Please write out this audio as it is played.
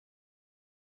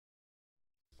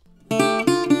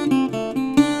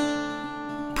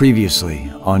Previously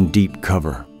on Deep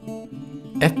Cover.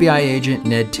 FBI agent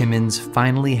Ned Timmons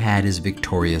finally had his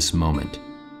victorious moment.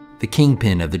 The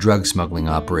kingpin of the drug smuggling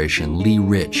operation, Leigh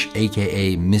Ritch,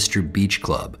 aka Mr. Beach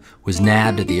Club, was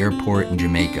nabbed at the airport in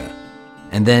Jamaica.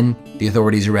 And then the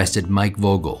authorities arrested Mike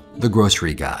Vogel, the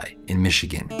grocery guy, in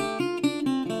Michigan.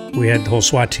 We had the whole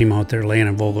SWAT team out there laying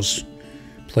in Vogel's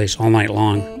place all night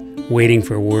long, waiting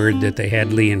for word that they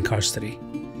had Leigh in custody.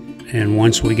 And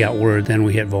once we got word, then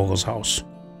we hit Vogel's house.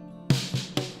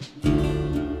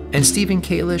 And Steven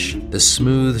Kalish, the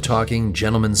smooth-talking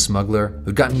gentleman smuggler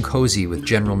who'd gotten cozy with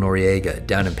General Noriega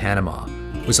down in Panama,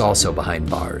 was also behind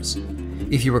bars.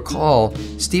 If you recall,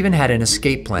 Steven had an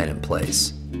escape plan in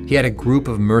place. He had a group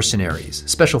of mercenaries,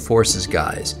 special forces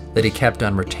guys, that he kept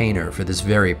on retainer for this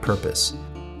very purpose.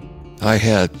 I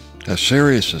had a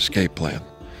serious escape plan.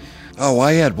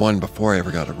 I had one before I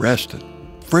ever got arrested.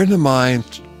 A friend of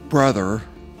mine's brother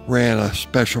ran a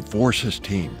special forces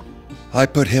team. I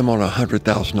put him on a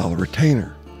 $100,000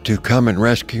 retainer to come and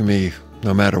rescue me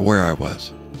no matter where I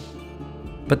was.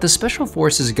 But the special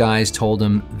forces guys told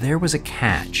him there was a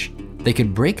catch. They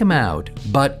could break him out,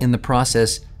 but in the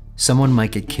process, someone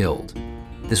might get killed.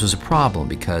 This was a problem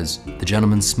because the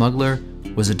gentleman smuggler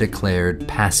was a declared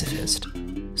pacifist.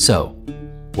 So,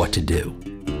 what to do?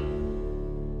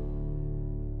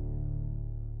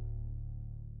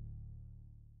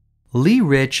 Leigh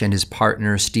Ritch and his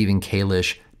partner, Steven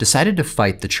Kalish, decided to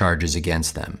fight the charges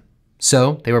against them.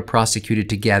 So they were prosecuted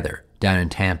together down in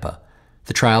Tampa.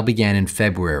 The trial began in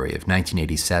February of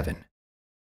 1987.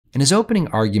 In his opening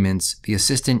arguments, the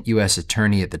assistant U.S.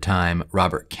 attorney at the time,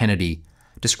 Robert Kennedy,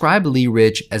 described Leigh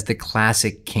Ritch as the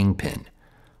classic kingpin,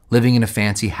 living in a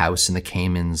fancy house in the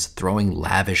Caymans, throwing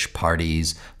lavish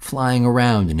parties, flying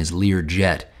around in his Lear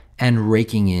jet, and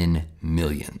raking in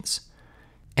millions.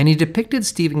 And he depicted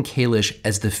Steven Kalish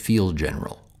as the field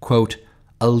general, quote,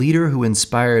 a leader who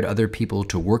inspired other people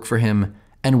to work for him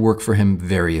and work for him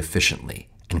very efficiently,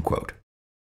 end quote.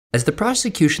 As the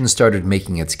prosecution started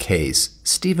making its case,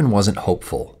 Steven wasn't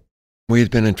hopeful. We had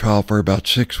been in trial for about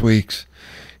 6 weeks,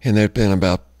 and there had been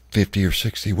about 50 or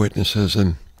 60 witnesses,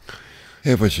 and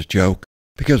it was a joke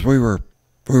because we were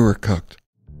cooked.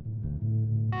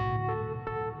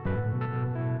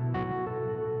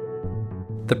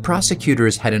 The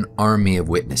prosecutors had an army of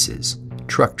witnesses,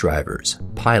 truck drivers,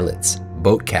 pilots,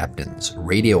 boat captains,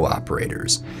 radio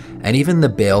operators, and even the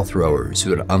bail throwers who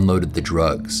had unloaded the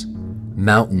drugs.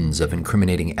 Mountains of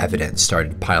incriminating evidence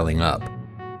started piling up.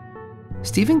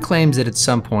 Steven claims that at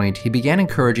some point he began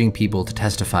encouraging people to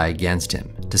testify against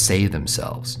him, to save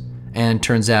themselves. And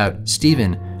turns out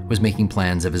Steven was making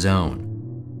plans of his own.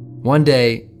 One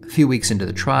day, a few weeks into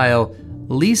the trial,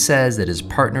 Leigh says that his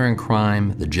partner in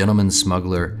crime, the gentleman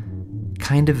smuggler,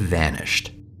 kind of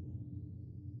vanished.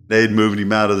 They'd moved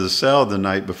him out of the cell the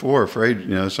night before, afraid,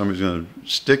 somebody's going to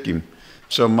stick him.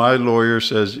 So my lawyer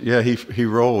says, yeah, he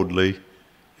rolled, Leigh.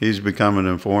 He's become an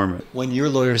informant. When your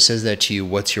lawyer says that to you,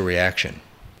 what's your reaction?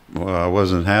 Well, I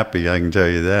wasn't happy, I can tell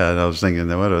you that. I was thinking,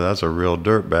 well, that's a real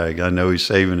dirtbag. I know he's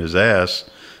saving his ass,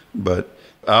 but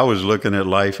I was looking at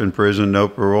life in prison, no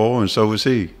parole, and so was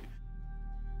he.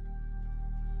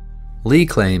 Leigh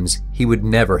claims he would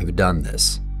never have done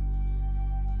this.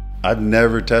 I've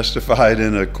never testified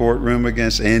in a courtroom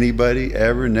against anybody,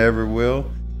 ever, never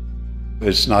will.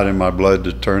 It's not in my blood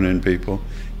to turn in people,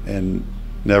 and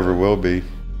never will be.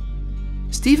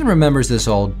 Steven remembers this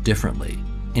all differently.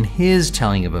 In his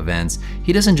telling of events,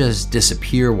 he doesn't just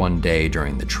disappear one day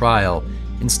during the trial.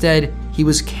 Instead, he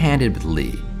was candid with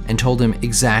Leigh and told him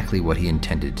exactly what he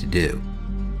intended to do.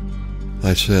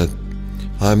 I said,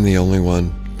 I'm the only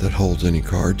one that holds any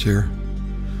cards here,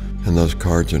 and those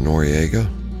cards are Noriega.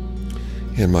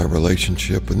 In my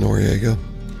relationship with Noriega,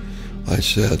 I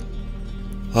said,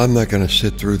 I'm not going to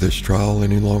sit through this trial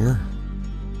any longer.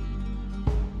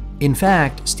 In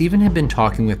fact, Steven had been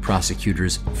talking with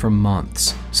prosecutors for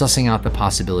months, sussing out the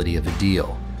possibility of a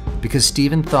deal, because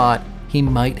Steven thought he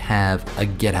might have a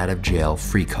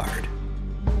get-out-of-jail-free card.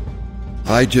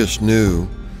 I just knew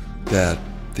that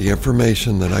the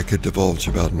information that I could divulge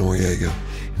about Noriega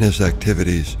and his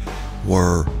activities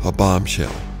were a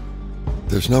bombshell.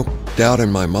 There's no doubt in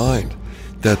my mind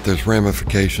that there's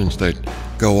ramifications that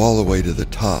go all the way to the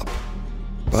top.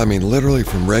 I mean, literally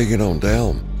from Reagan on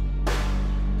down.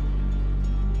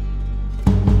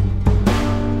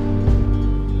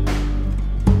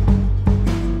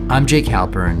 I'm Jake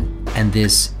Halpern, and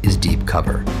this is Deep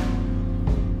Cover.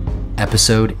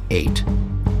 Episode 8,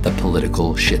 The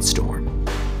Political Shitstorm.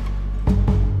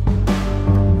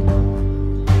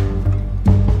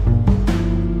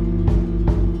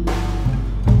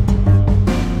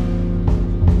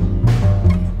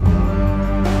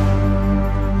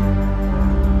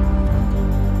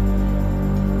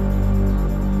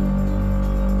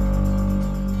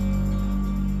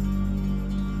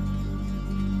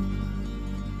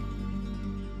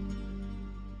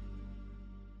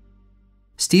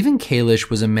 Steven Kalish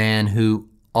was a man who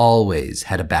always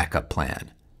had a backup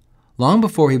plan. Long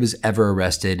before he was ever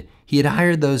arrested, he had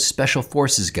hired those special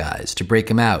forces guys to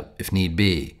break him out if need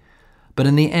be. But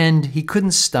in the end, he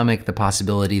couldn't stomach the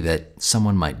possibility that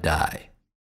someone might die.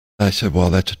 I said, well,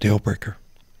 that's a deal breaker.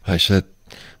 I said,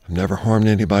 I've never harmed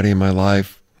anybody in my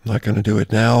life. I'm not going to do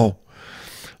it now.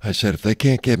 I said, if they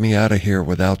can't get me out of here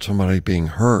without somebody being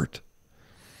hurt,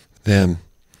 then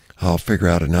I'll figure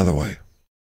out another way.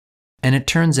 And it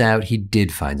turns out he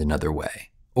did find another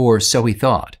way, or so he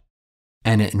thought.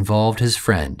 And it involved his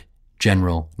friend,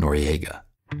 General Noriega.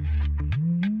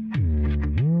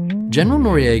 General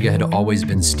Noriega had always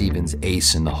been Steven's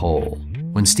ace in the hole.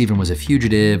 When Steven was a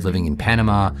fugitive living in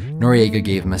Panama, Noriega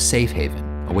gave him a safe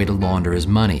haven, a way to launder his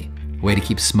money, a way to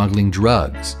keep smuggling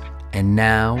drugs. And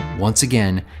now, once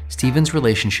again, Steven's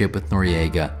relationship with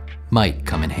Noriega might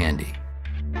come in handy.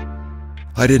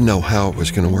 I didn't know how it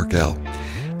was going to work out.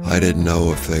 I didn't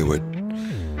know if they would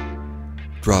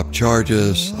drop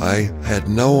charges. I had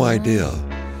no idea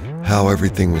how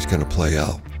everything was going to play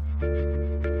out.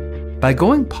 By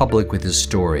going public with his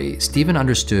story, Steven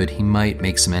understood he might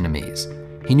make some enemies.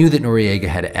 He knew that Noriega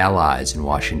had allies in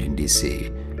Washington,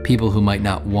 D.C., people who might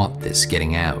not want this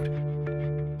getting out.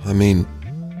 I mean,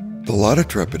 a lot of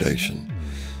trepidation.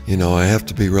 I have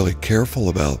to be really careful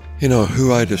about,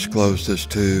 who I disclose this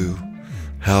to,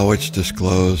 how it's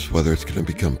disclosed, whether it's going to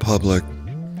become public.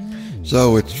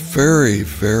 So it's very,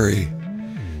 very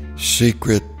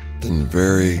secret and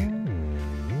very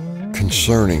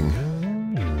concerning.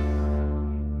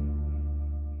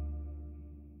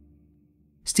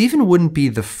 Steven wouldn't be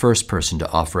the first person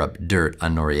to offer up dirt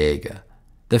on Noriega.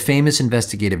 The famous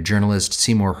investigative journalist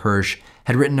Seymour Hersh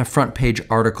had written a front-page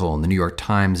article in the New York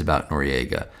Times about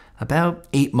Noriega about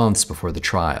 8 months before the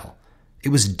trial. It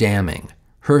was damning.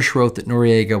 Hersh wrote that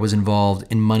Noriega was involved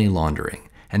in money laundering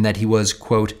and that he was,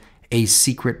 quote, a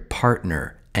secret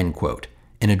partner, end quote,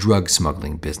 in a drug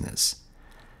smuggling business.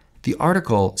 The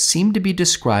article seemed to be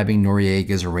describing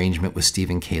Noriega's arrangement with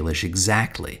Steven Kalish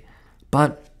exactly,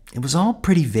 but it was all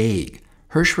pretty vague.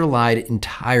 Hersh relied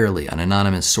entirely on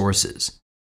anonymous sources.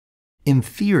 In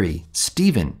theory,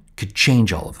 Steven could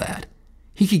change all of that.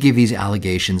 He could give these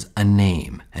allegations a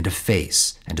name and a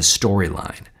face and a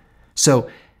storyline. So,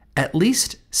 at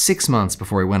least 6 months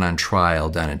before he went on trial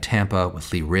down in Tampa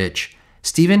with Leigh Ritch,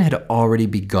 Steven had already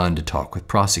begun to talk with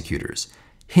prosecutors,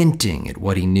 hinting at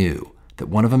what he knew, that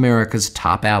one of America's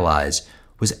top allies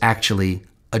was actually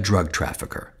a drug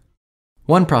trafficker.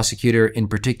 One prosecutor in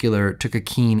particular took a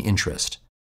keen interest,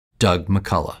 Doug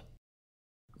McCullough.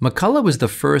 McCullough was the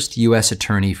first U.S.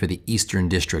 attorney for the Eastern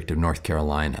District of North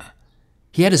Carolina.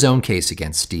 He had his own case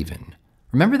against Steven.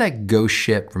 Remember that ghost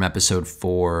ship from episode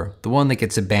 4, the one that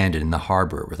gets abandoned in the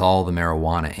harbor with all the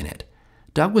marijuana in it?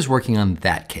 Doug was working on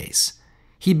that case.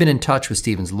 He'd been in touch with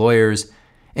Steven's lawyers,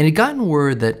 and he'd gotten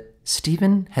word that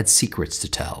Steven had secrets to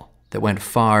tell that went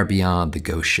far beyond the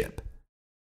ghost ship.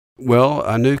 Well,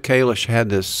 I knew Kalish had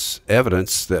this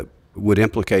evidence that would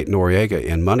implicate Noriega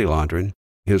in money laundering.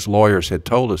 His lawyers had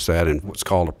told us that in what's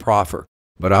called a proffer,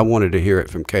 but I wanted to hear it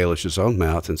from Kalish's own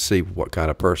mouth and see what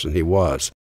kind of person he was.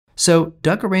 So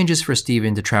Doug arranges for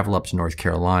Steven to travel up to North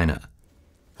Carolina.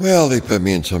 Well, they put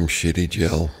me in some shitty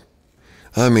jail.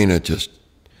 I mean, a just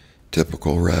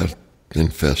typical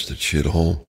rat-infested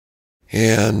shithole.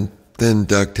 And then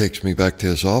Doug takes me back to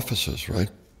his offices, right?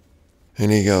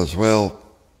 And he goes, well,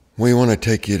 we want to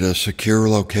take you to a secure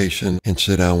location and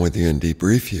sit down with you and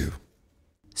debrief you.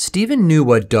 Steven knew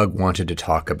what Doug wanted to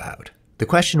talk about. The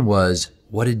question was,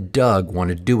 what did Doug want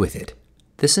to do with it?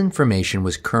 This information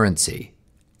was currency.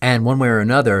 And one way or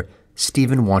another,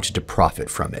 Steven wanted to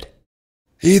profit from it.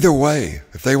 Either way,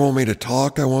 if they want me to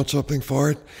talk, I want something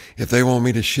for it. If they want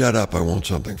me to shut up, I want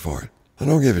something for it. I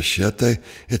don't give a shit.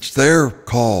 It's their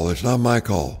call. It's not my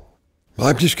call.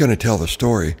 I'm just going to tell the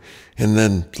story and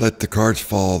then let the cards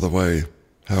fall the way,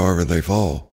 however they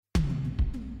fall.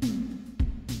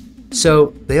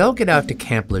 So they all get out to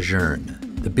Camp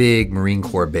Lejeune, the big Marine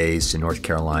Corps base in North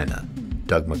Carolina.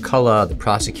 Doug McCullough, the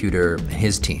prosecutor, and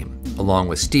his team, along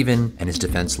with Steven and his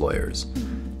defense lawyers.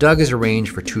 Doug has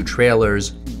arranged for 2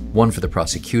 trailers, one for the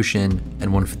prosecution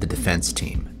and one for the defense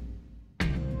team.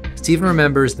 Steven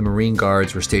remembers the Marine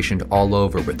Guards were stationed all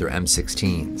over with their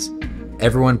M16s.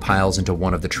 Everyone piles into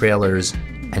one of the trailers,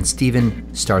 and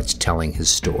Steven starts telling his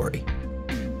story.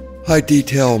 I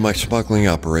detail my smuggling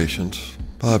operations,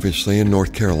 obviously in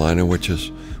North Carolina, which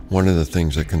is one of the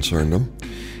things that concerned them.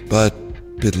 But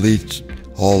it leads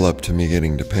all up to me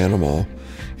getting to Panama,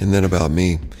 and then about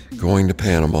me going to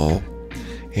Panama,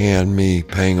 and me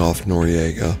paying off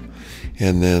Noriega,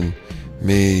 and then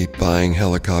me buying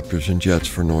helicopters and jets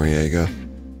for Noriega,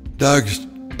 Doug's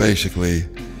basically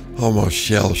almost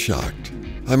shell-shocked.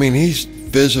 I mean, he's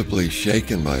visibly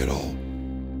shaken by it all.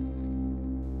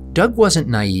 Doug wasn't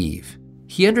naive.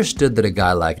 He understood that a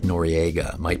guy like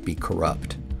Noriega might be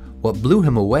corrupt. What blew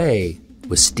him away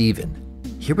was Steven.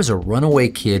 Here was a runaway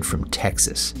kid from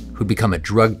Texas who'd become a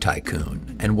drug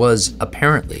tycoon and was,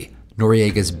 apparently,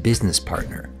 Noriega's business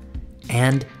partner.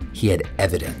 And he had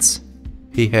evidence.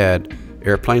 He had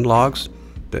airplane logs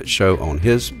that show on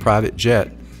his private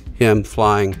jet him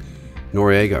flying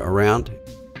Noriega around.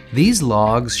 These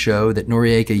logs show that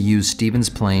Noriega used Steven's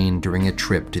plane during a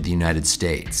trip to the United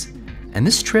States. And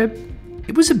this trip,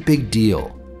 it was a big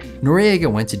deal.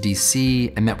 Noriega went to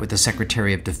DC and met with the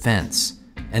Secretary of Defense,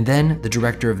 and then the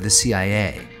director of the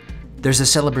CIA. There's a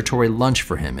celebratory lunch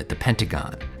for him at the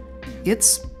Pentagon.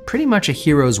 It's pretty much a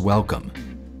hero's welcome.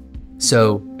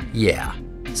 So, yeah,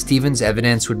 Steven's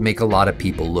evidence would make a lot of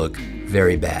people look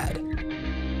very bad.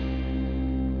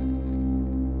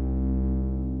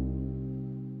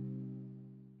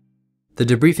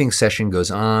 The debriefing session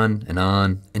goes on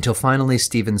until finally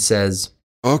Steven says,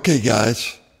 "Okay,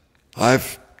 guys,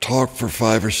 I've talked for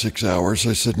 5 or 6 hours.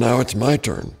 I said, now it's my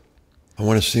turn. I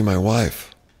want to see my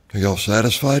wife. Are y'all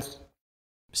satisfied?"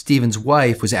 Steven's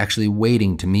wife was actually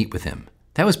waiting to meet with him.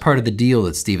 That was part of the deal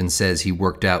that Steven says he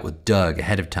worked out with Doug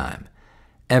ahead of time.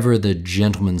 Ever the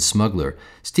gentleman smuggler,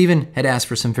 Steven had asked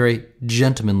for some very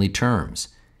gentlemanly terms.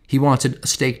 He wanted a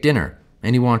steak dinner,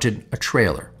 and he wanted a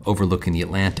trailer overlooking the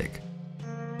Atlantic.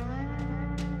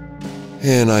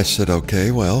 And I said,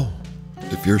 "Okay, well,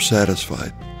 if you're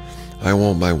satisfied, I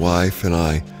want my wife and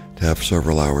I to have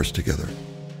several hours together."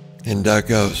 And Doug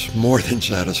goes, "More than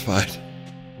satisfied."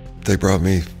 They brought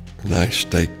me a nice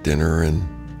steak dinner and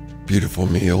beautiful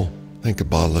meal. I think a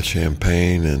bottle of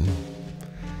champagne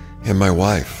and my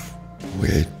wife.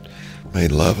 We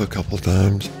made love a couple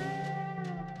times.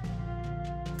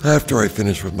 After I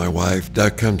finished with my wife,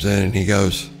 Doug comes in and he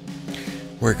goes,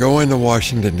 "We're going to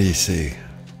Washington, D.C.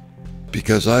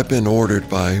 because I've been ordered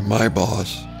by my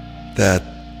boss that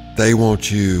they want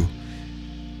you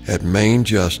at Main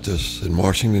Justice in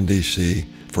Washington, D.C.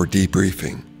 for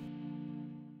debriefing."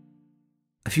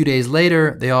 A few days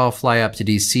later, they all fly up to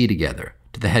D.C. together,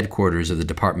 to the headquarters of the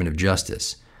Department of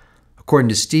Justice. According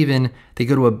to Steven, they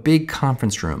go to a big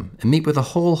conference room and meet with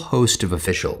a whole host of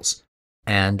officials.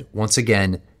 And once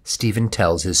again, Steven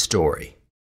tells his story.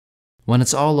 When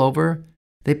it's all over,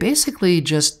 they basically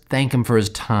just thank him for his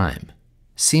time.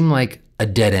 Seem like a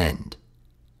dead end.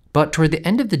 But toward the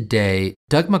end of the day,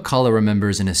 Doug McCullough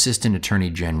remembers an assistant attorney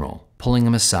general pulling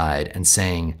him aside and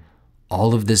saying,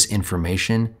 "All of this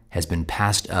information has been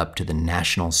passed up to the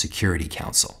National Security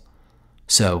Council."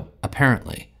 So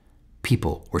apparently,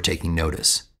 people were taking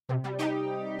notice.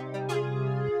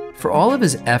 For all of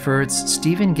his efforts,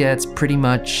 Steven gets pretty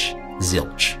much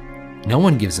zilch. No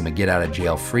one gives him a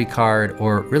get-out-of-jail-free card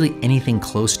or really anything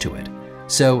close to it.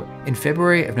 So in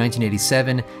February of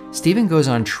 1987, Steven goes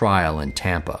on trial in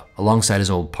Tampa alongside his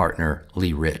old partner,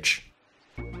 Leigh Ritch.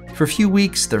 For a few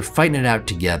weeks, they're fighting it out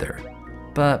together.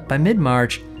 But by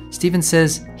mid-March, Steven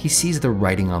says he sees the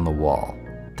writing on the wall.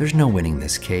 There's no winning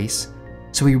this case.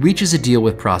 So he reaches a deal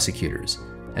with prosecutors.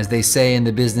 As they say in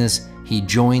the business, he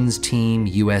joins Team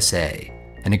USA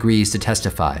and agrees to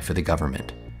testify for the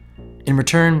government. In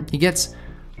return, he gets,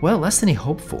 well, less than he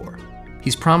hoped for.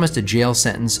 He's promised a jail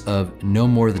sentence of no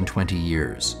more than 20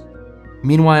 years.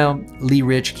 Meanwhile, Leigh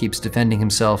Ritch keeps defending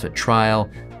himself at trial,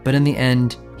 but in the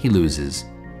end, he loses.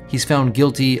 He's found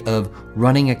guilty of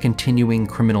running a continuing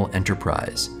criminal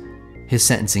enterprise. His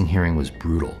sentencing hearing was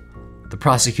brutal. The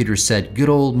prosecutors said good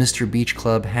old Mr. Beach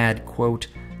Club had, quote,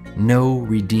 "no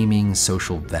redeeming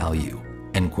social value,"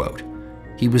 end quote.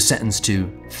 He was sentenced to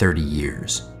 30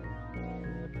 years.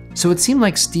 So it seemed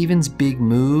like Steven's big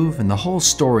move and the whole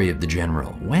story of the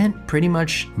general went pretty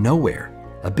much nowhere,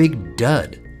 a big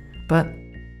dud. But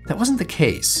that wasn't the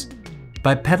case.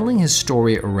 By peddling his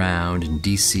story around in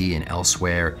DC and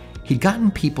elsewhere, he'd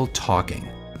gotten people talking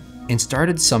and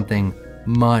started something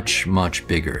much, much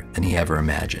bigger than he ever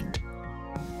imagined.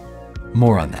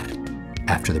 More on that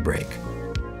after the break.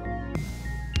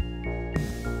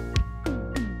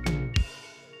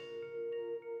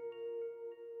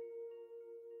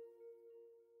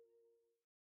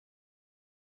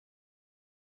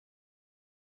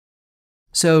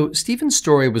 So Steven's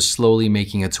story was slowly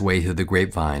making its way through the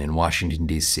grapevine in Washington,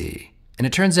 D.C. And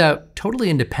it turns out,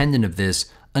 totally independent of this,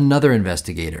 another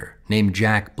investigator named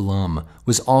Jack Blum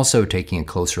was also taking a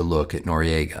closer look at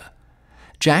Noriega.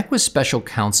 Jack was special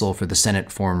counsel for the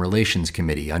Senate Foreign Relations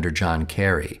Committee under John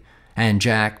Kerry. And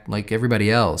Jack, like everybody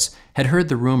else, had heard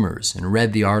the rumors and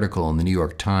read the article in the New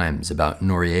York Times about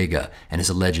Noriega and his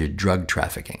alleged drug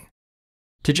trafficking.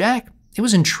 To Jack, it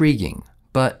was intriguing,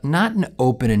 but not an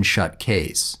open and shut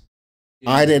case.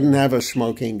 I didn't have a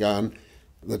smoking gun.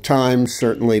 The Times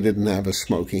certainly didn't have a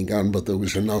smoking gun, but there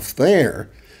was enough there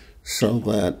so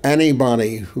that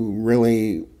anybody who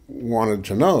really wanted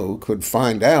to know could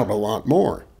find out a lot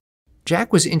more.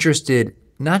 Jack was interested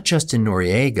not just in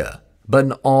Noriega, but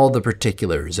in all the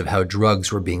particulars of how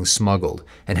drugs were being smuggled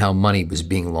and how money was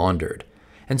being laundered.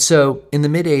 And so, in the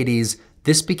mid-'80s,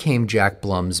 this became Jack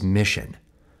Blum's mission.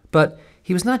 But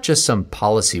he was not just some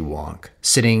policy wonk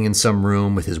sitting in some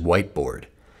room with his whiteboard.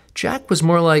 Jack was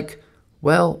more like,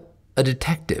 well, a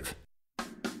detective.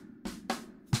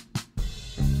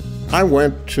 I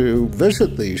went to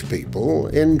visit these people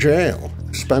in jail,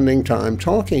 spending time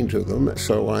talking to them,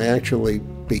 so I actually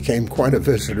became quite a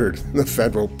visitor to the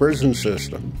federal prison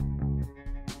system.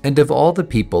 And of all the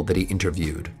people that he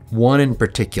interviewed, one in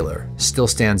particular still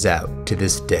stands out to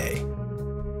this day.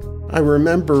 I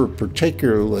remember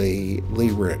particularly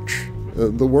Leigh Ritch.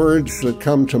 The words that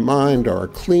come to mind are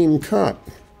clean cut,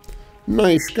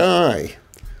 nice guy.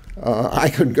 I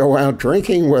could go out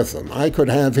drinking with him. I could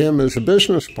have him as a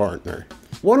business partner.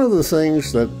 One of the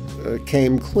things that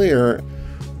came clear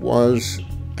was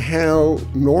how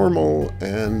normal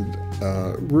and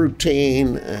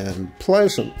routine and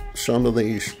pleasant some of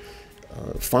these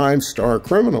five-star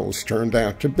criminals turned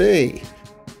out to be.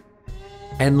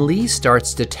 And Leigh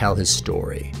starts to tell his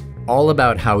story, all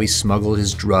about how he smuggled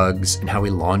his drugs and how he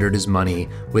laundered his money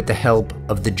with the help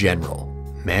of the general,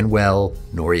 Manuel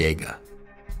Noriega.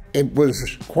 It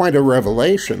was quite a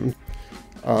revelation.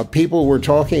 People were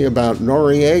talking about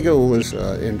Noriega was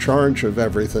in charge of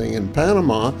everything in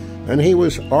Panama, and he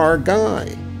was our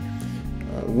guy.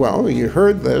 Well, you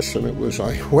heard this, and it was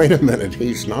like, wait a minute,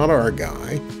 he's not our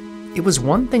guy. It was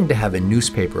one thing to have a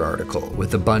newspaper article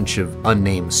with a bunch of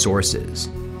unnamed sources,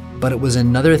 but it was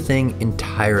another thing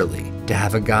entirely to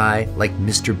have a guy like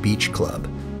Mr. Beach Club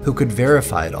who could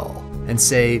verify it all and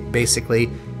say, basically,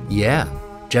 yeah,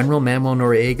 General Manuel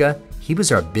Noriega, he was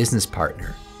our business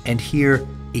partner, and here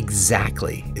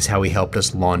exactly is how he helped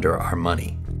us launder our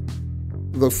money.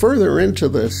 The further into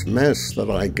this mess that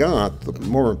I got, the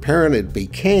more apparent it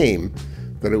became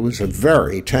that it was a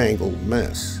very tangled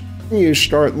mess. You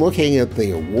start looking at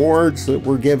the awards that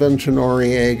were given to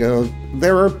Noriega.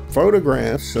 There are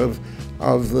photographs of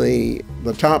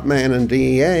the top man in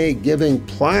DEA giving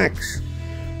plaques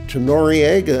to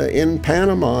Noriega in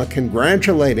Panama,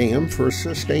 congratulating him for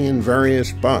assisting in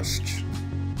various busts.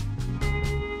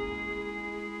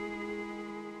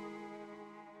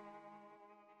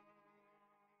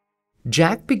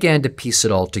 Jack began to piece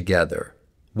it all together,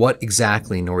 what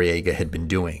exactly Noriega had been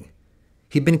doing.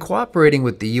 He'd been cooperating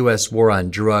with the U.S. war on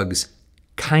drugs,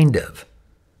 kind of.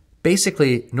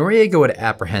 Basically, Noriega would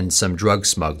apprehend some drug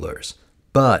smugglers,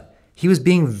 but he was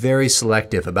being very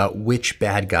selective about which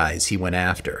bad guys he went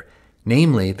after,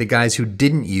 namely the guys who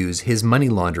didn't use his money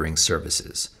laundering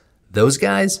services. Those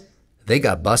guys, they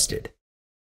got busted.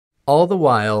 All the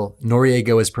while,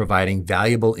 Noriega was providing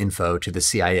valuable info to the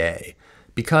CIA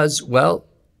because, well,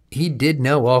 he did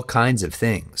know all kinds of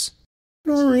things.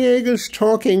 Noriega's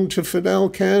talking to Fidel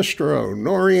Castro.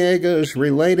 Noriega's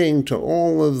relating to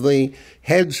all of the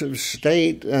heads of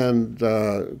state and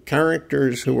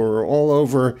characters who are all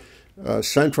over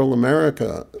Central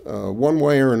America. One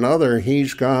way or another,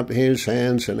 he's got his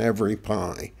hands in every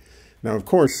pie. Now, of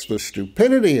course, the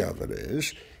stupidity of it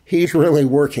is he's really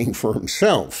working for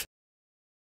himself.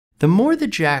 The more that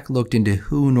Jack looked into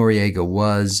who Noriega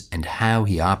was and how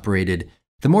he operated,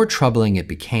 the more troubling it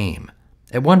became.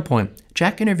 At one point,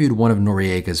 Jack interviewed one of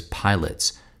Noriega's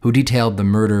pilots, who detailed the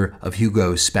murder of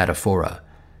Hugo Spatafora.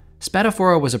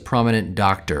 Spatafora was a prominent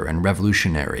doctor and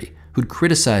revolutionary who'd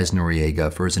criticized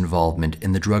Noriega for his involvement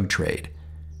in the drug trade,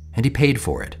 and he paid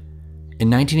for it. In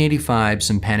 1985,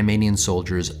 some Panamanian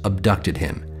soldiers abducted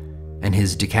him, and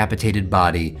his decapitated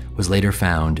body was later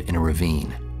found in a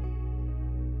ravine.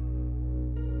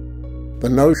 The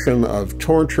notion of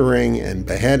torturing and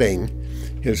beheading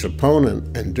his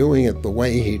opponent and doing it the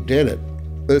way he did it,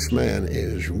 this man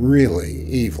is really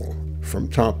evil from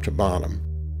top to bottom.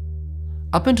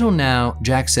 Up until now,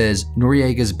 Jack says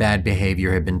Noriega's bad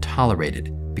behavior had been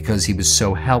tolerated because he was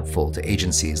so helpful to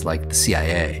agencies like the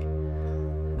CIA.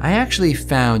 I actually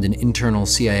found an internal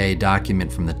CIA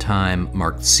document from the time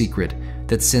marked secret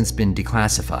that's since been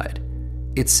declassified.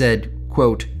 It said,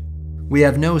 quote, "We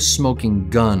have no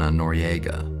smoking gun on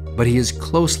Noriega, but he is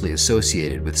closely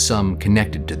associated with some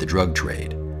connected to the drug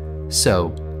trade."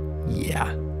 So,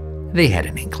 yeah, they had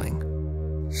an inkling.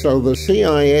 So the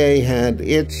CIA had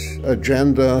its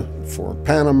agenda for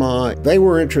Panama. They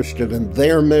were interested in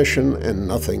their mission and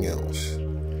nothing else.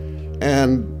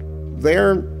 And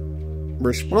Their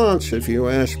response, if you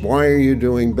ask, why are you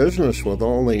doing business with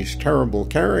all these terrible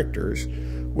characters,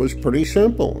 was pretty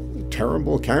simple.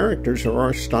 Terrible characters are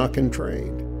our stock in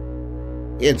trade.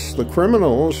 It's the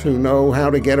criminals who know how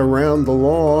to get around the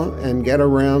law and get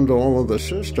around all of the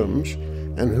systems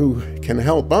and who can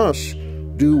help us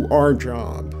do our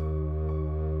job.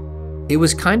 It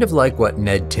was kind of like what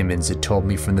Ned Timmons had told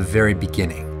me from the very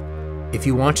beginning. If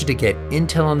you wanted to get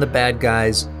intel on the bad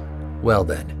guys, well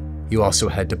then, you also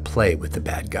had to play with the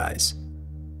bad guys.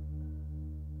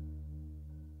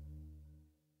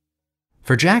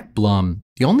 For Jack Blum,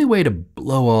 the only way to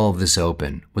blow all of this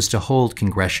open was to hold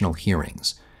congressional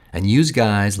hearings and use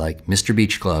guys like Mr.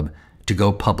 Beach Club to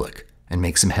go public and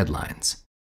make some headlines.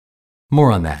 More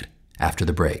on that after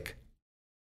the break.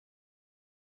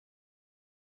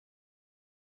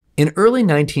 In early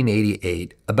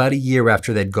 1988, about a year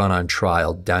after they'd gone on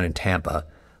trial down in Tampa,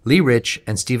 Leigh Ritch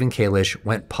and Steven Kalish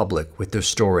went public with their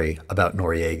story about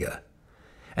Noriega.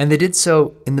 And they did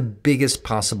so in the biggest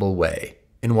possible way,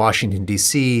 in Washington,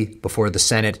 D.C., before the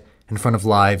Senate, in front of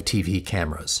live TV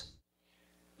cameras.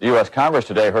 The U.S. Congress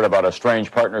today heard about a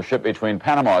strange partnership between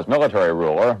Panama's military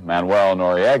ruler, Manuel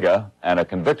Noriega, and a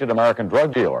convicted American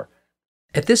drug dealer.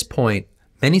 At this point,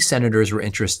 many senators were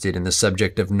interested in the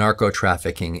subject of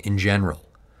narco-trafficking in general.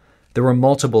 There were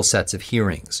multiple sets of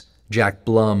hearings. Jack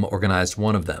Blum organized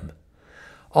one of them.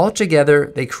 Altogether,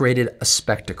 they created a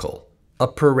spectacle. A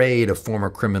parade of former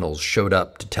criminals showed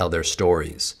up to tell their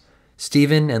stories.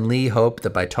 Steven and Leigh hoped that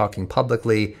by talking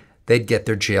publicly, they'd get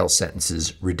their jail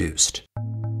sentences reduced.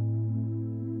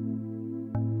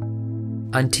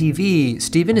 On TV,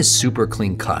 Steven is super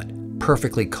clean-cut,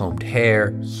 perfectly combed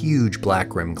hair, huge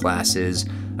black-rimmed glasses,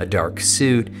 a dark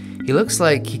suit. He looks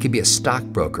like he could be a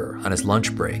stockbroker on his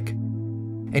lunch break.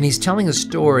 And he's telling a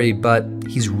story, but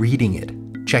he's reading it,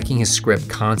 checking his script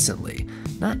constantly,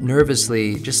 not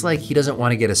nervously, just like he doesn't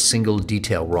want to get a single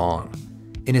detail wrong.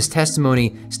 In his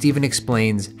testimony, Steven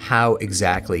explains how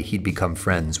exactly he'd become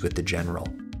friends with the general.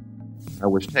 I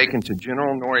was taken to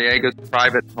General Noriega's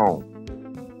private home.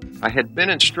 I had been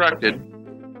instructed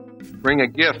to bring a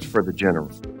gift for the general,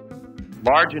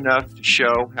 large enough to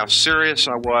show how serious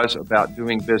I was about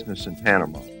doing business in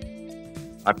Panama.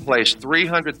 I placed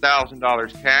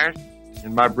 $300,000 cash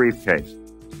in my briefcase.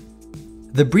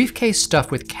 The briefcase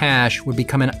stuffed with cash would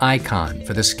become an icon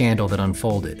for the scandal that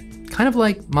unfolded. Kind of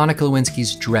like Monica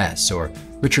Lewinsky's dress or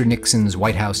Richard Nixon's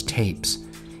White House tapes.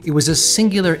 It was a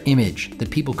singular image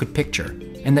that people could picture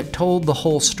and that told the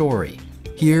whole story.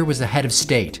 Here was the head of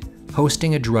state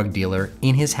hosting a drug dealer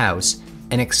in his house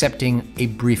and accepting a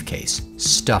briefcase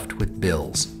stuffed with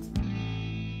bills.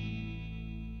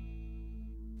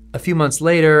 A few months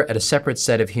later, at a separate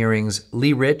set of hearings,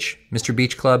 Leigh Ritch, Mr.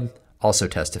 Beach Club, also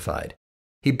testified.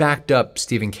 He backed up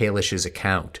Steven Kalish's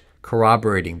account,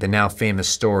 corroborating the now famous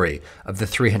story of the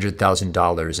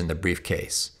 $300,000 in the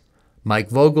briefcase. Mike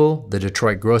Vogel, the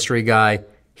Detroit grocery guy,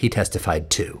 he testified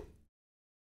too.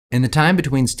 In the time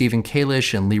between Steven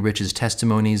Kalish and Leigh Ritch's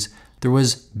testimonies, there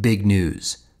was big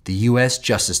news. The U.S.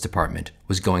 Justice Department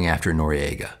was going after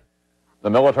Noriega. The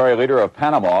military leader of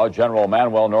Panama, General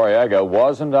Manuel Noriega,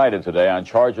 was indicted today on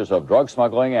charges of drug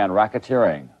smuggling and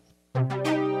racketeering.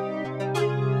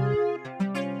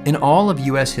 In all of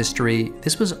U.S. history,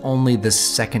 this was only the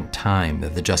second time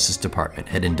that the Justice Department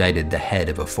had indicted the head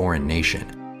of a foreign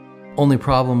nation. Only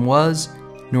problem was,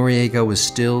 Noriega was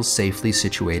still safely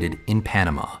situated in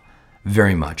Panama,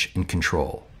 very much in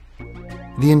control.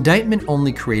 The indictment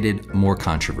only created more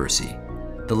controversy.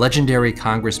 The legendary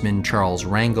Congressman Charles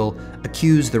Rangel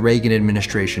accused the Reagan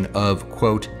administration of,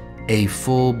 quote, a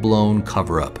full-blown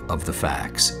cover-up of the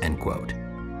facts, end quote.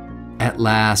 At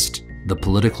last, the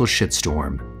political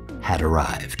shitstorm had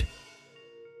arrived.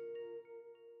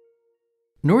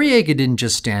 Noriega didn't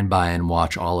just stand by and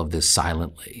watch all of this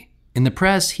silently. In the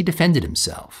press, he defended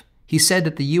himself. He said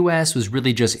that the U.S. was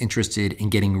really just interested in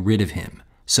getting rid of him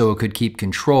so it could keep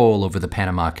control over the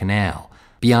Panama Canal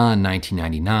beyond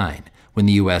 1999, when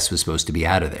the U.S. was supposed to be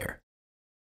out of there.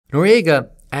 Noriega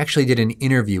actually did an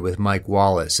interview with Mike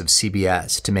Wallace of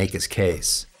CBS to make his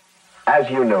case. As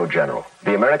you know, General,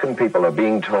 the American people are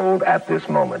being told at this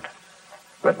moment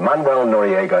that Manuel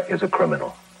Noriega is a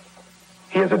criminal.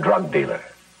 He is a drug dealer.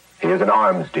 He is an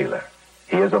arms dealer.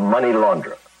 He is a money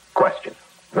launderer. Question: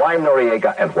 why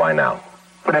Noriega and why now?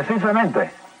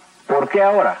 Precisamente. ¿Por qué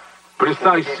ahora?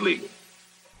 Precisely.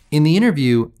 In the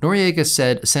interview, Noriega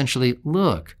said essentially,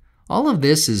 look, all of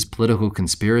this is political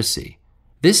conspiracy.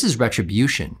 This is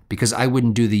retribution because I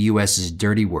wouldn't do the U.S.'s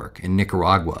dirty work in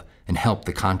Nicaragua and help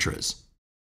the Contras.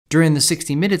 During the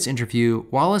 60 Minutes interview,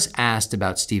 Wallace asked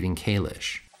about Steven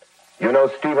Kalish. You know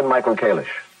Stephen Michael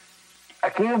Kalish?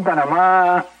 Aquí en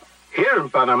Panamá, Here in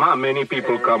Panama, many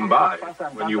people come by.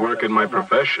 When you work in my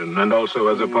profession, and also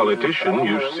as a politician,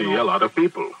 you see a lot of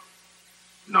people.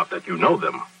 Not that you know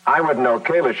them. I would know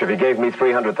Kalish if he gave me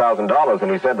 $300,000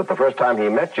 and he said that the first time he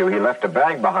met you, he left a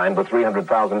bag behind with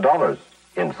 $300,000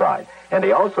 inside. And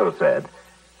he also said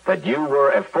that you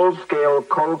were a full-scale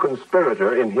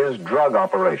co-conspirator in his drug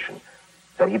operation,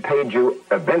 that he paid you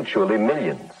eventually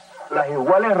millions. las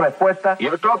iguales respuestas.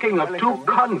 You're talking of two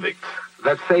convicts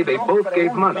that say they both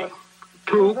gave money.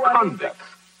 Two convicts.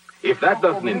 If that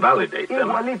doesn't invalidate them,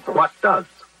 what does?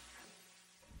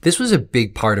 This was a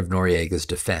big part of Noriega's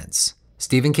defense.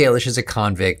 Steven Kalish is a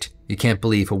convict. You can't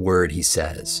believe a word he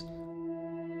says.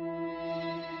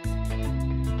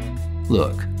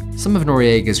 Look, some of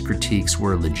Noriega's critiques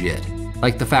were legit,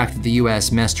 like the fact that the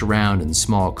US messed around in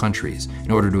small countries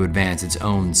in order to advance its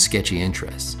own sketchy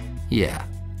interests. Yeah,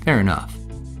 fair enough.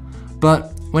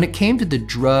 But when it came to the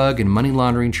drug and money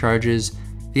laundering charges,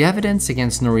 the evidence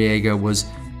against Noriega was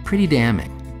pretty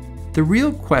damning. The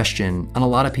real question on a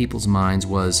lot of people's minds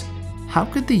was, how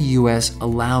could the US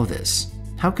allow this?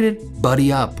 How could it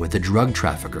buddy up with a drug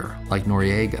trafficker like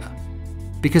Noriega?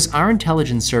 Because our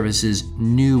intelligence services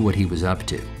knew what he was up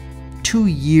to. 2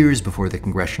 years before the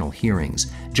congressional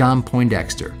hearings, John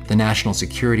Poindexter, the national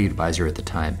security advisor at the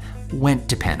time, went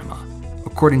to Panama.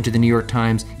 According to the New York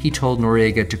Times, he told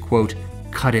Noriega to, quote,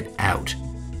 cut it out.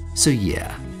 So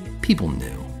yeah, people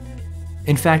knew.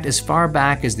 In fact, as far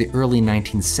back as the early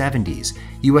 1970s,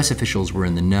 US officials were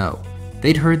in the know.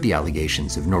 They'd heard the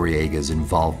allegations of Noriega's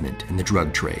involvement in the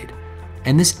drug trade.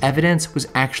 And this evidence was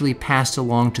actually passed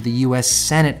along to the US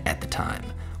Senate at the time,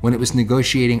 when it was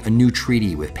negotiating a new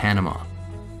treaty with Panama.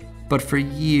 But for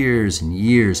years and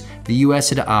years, the US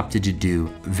had opted to do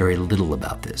very little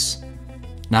about this.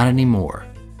 Not anymore.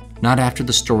 Not after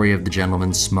the story of the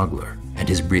gentleman smuggler and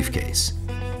his briefcase.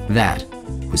 That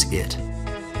was it.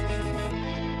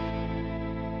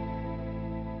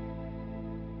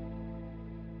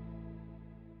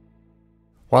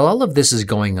 While all of this is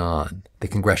going on, the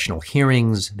congressional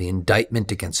hearings, the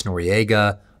indictment against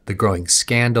Noriega, the growing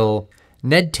scandal,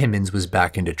 Ned Timmons was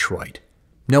back in Detroit.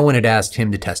 No one had asked him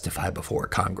to testify before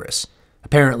Congress.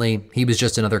 Apparently, he was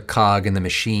just another cog in the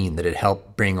machine that had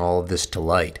helped bring all of this to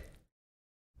light.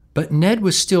 But Ned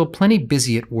was still plenty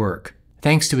busy at work.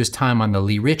 Thanks to his time on the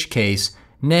Leigh Ritch case,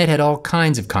 Ned had all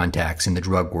kinds of contacts in the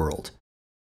drug world.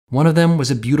 One of them was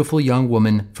a beautiful young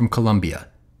woman from Colombia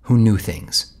who knew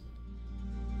things.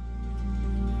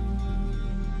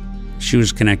 She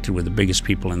was connected with the biggest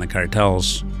people in the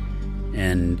cartels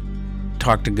and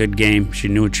talked a good game. She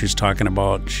knew what she was talking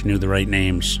about. She knew the right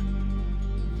names.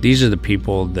 These are the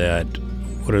people that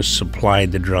would have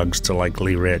supplied the drugs to like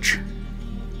Leigh Ritch.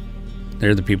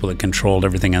 They're the people that controlled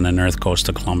everything on the north coast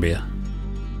of Colombia.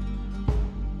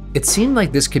 It seemed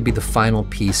like this could be the final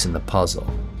piece in the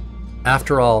puzzle.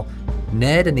 After all,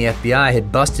 Ned and the FBI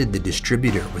had busted the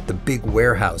distributor with the big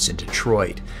warehouse in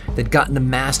Detroit. They'd gotten the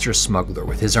master smuggler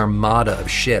with his armada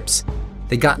of ships.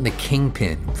 They'd gotten the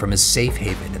kingpin from his safe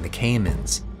haven in the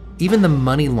Caymans. Even the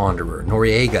money launderer,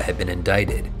 Noriega, had been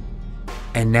indicted.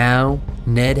 And now,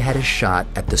 Ned had a shot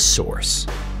at the source.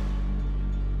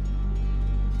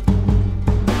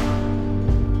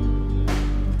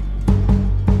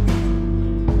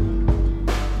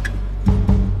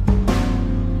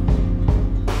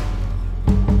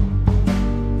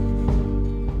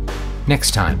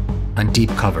 Next time on Deep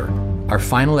Cover, our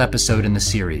final episode in the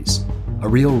series, a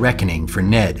real reckoning for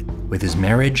Ned with his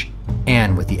marriage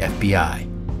and with the FBI.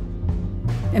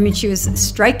 I mean, she was a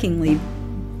strikingly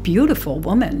beautiful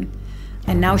woman,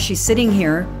 and now she's sitting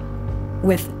here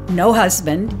with no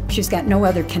husband. She's got no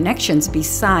other connections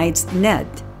besides Ned.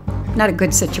 Not a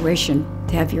good situation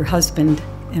to have your husband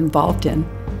involved in.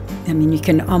 I mean, you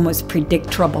can almost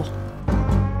predict trouble.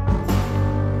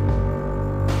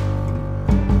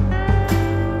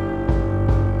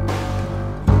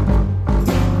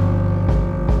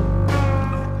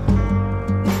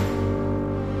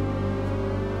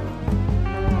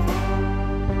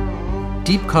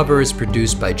 Deep Cover is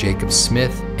produced by Jacob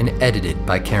Smith and edited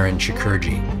by Karen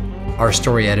Shakurji. Our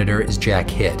story editor is Jack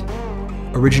Hitt.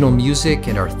 Original music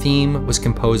and our theme was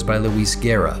composed by Luis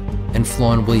Guerra, and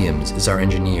Flawn Williams is our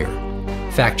engineer.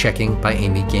 Fact-checking by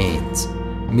Amy Gaines.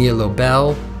 Mia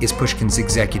Lobel is Pushkin's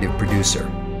executive producer.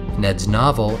 Ned's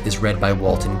novel is read by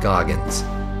Walton Goggins.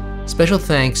 Special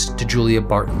thanks to Julia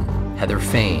Barton, Heather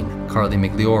Fain, Carly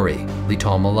Migliori,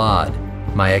 Lital Malad,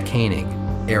 Maya Koenig,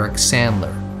 Eric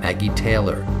Sandler, Maggie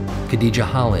Taylor, Khadija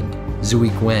Holland,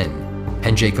 Zooey Gwen,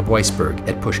 and Jacob Weisberg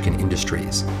at Pushkin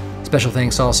Industries. Special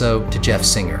thanks also to Jeff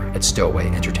Singer at Stowaway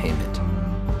Entertainment.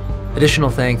 Additional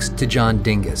thanks to John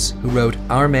Dingus, who wrote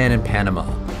Our Man in Panama,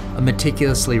 a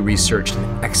meticulously researched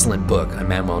and excellent book on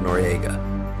Manuel Noriega.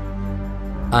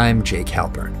 I'm Jake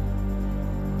Halpern.